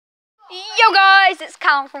Yo guys, it's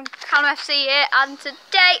Callum from Callum FC here, and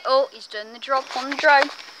today, he's doing the drop on the drone.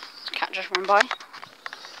 Cat just ran by.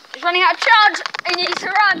 It's running out of charge. He needs to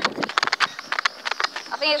run.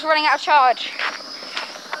 I think it's running out of charge.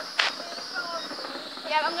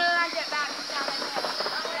 Yeah, I'm gonna land it back down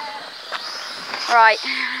there. Right.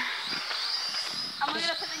 And we're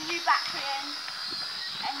gonna put the new battery in.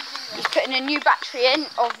 He's putting a new battery in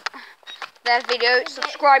of their video.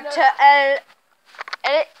 Subscribe to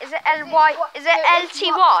Is it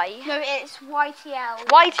LTY? No, it's YTL.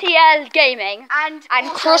 YTL Gaming And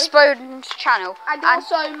also, Crossbones channel. And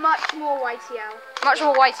also much more YTL. Much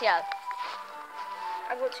more YTL.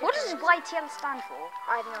 What does YTL stand for?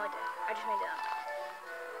 I have no idea. I just made it up.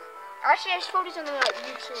 Actually, it's probably something like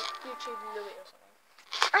YouTube Louis or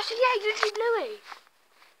something. Actually, yeah, YouTube Louis.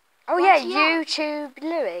 Oh yeah, YouTube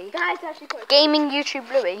Louis. That is actually quite cool. Gaming YouTube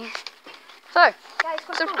Louis. So,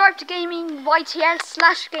 subscribe to Gaming YTL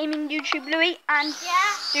 / Gaming YouTube Louis and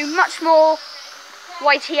do much more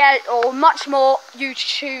YTL or much more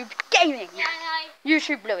YouTube Gaming.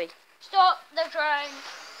 YouTube Louis. Stop the drone.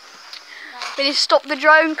 We need to stop the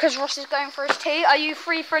drone because Ross is going for his tea. Are you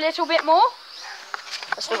free for a little bit more?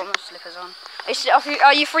 I've still got my slippers on.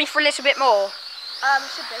 Are you free for a little bit more?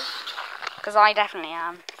 Should be. Because I definitely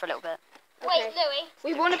am for a little bit. Okay. Wait, Louis.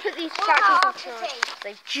 We want to put these batteries on charge.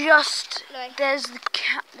 They just... Louis. There's the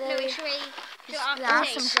cat there. Louis, should we do it after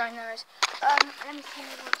That's tea? some drone there is. Let me see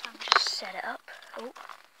what time. Just set it up. Oh.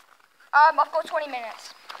 I've got 20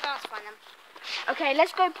 minutes. That's fine then. Okay,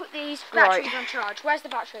 let's go put these batteries on charge. Where's the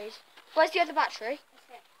batteries? Where's the other battery?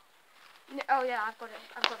 No, oh yeah, I've got it.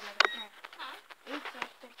 I've got it.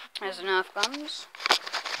 There's the Nerf guns.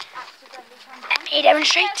 Let me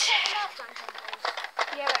demonstrate.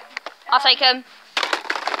 Yeah, wait. I'll take him.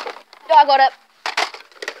 Oh, I got it.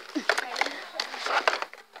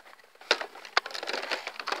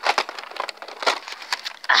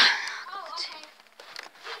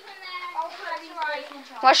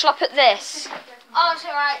 Where shall I put this? Oh, it's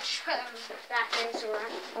alright. Just put them back in. It's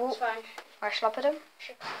alright. It's fine. Where shall I put them?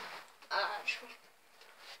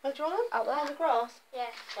 Where do you want them? Out there. On the grass?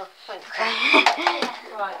 Yeah. Oh, thanks. Okay.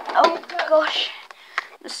 Right. Oh gosh.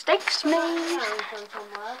 Mistakes made.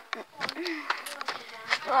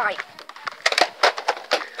 Right.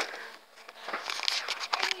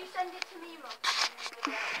 Can you send it to me, Rob?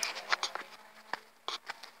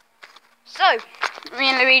 So, me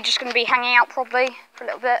and Louis just going to be hanging out probably for a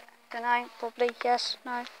little bit. Don't know. Probably. Yes.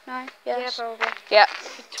 No. No. Yes. Yeah, probably. Yeah.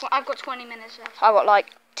 I've got 20 minutes left. I got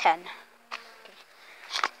like 10.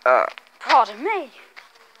 Pardon me.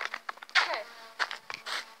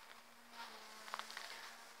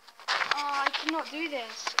 Oh, I cannot do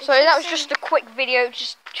this. So that was just a quick video,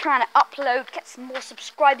 just trying to upload, get some more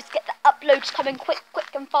subscribers, get the uploads coming quick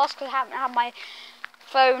and fast because I haven't had my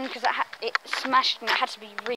phone because it smashed and it had to be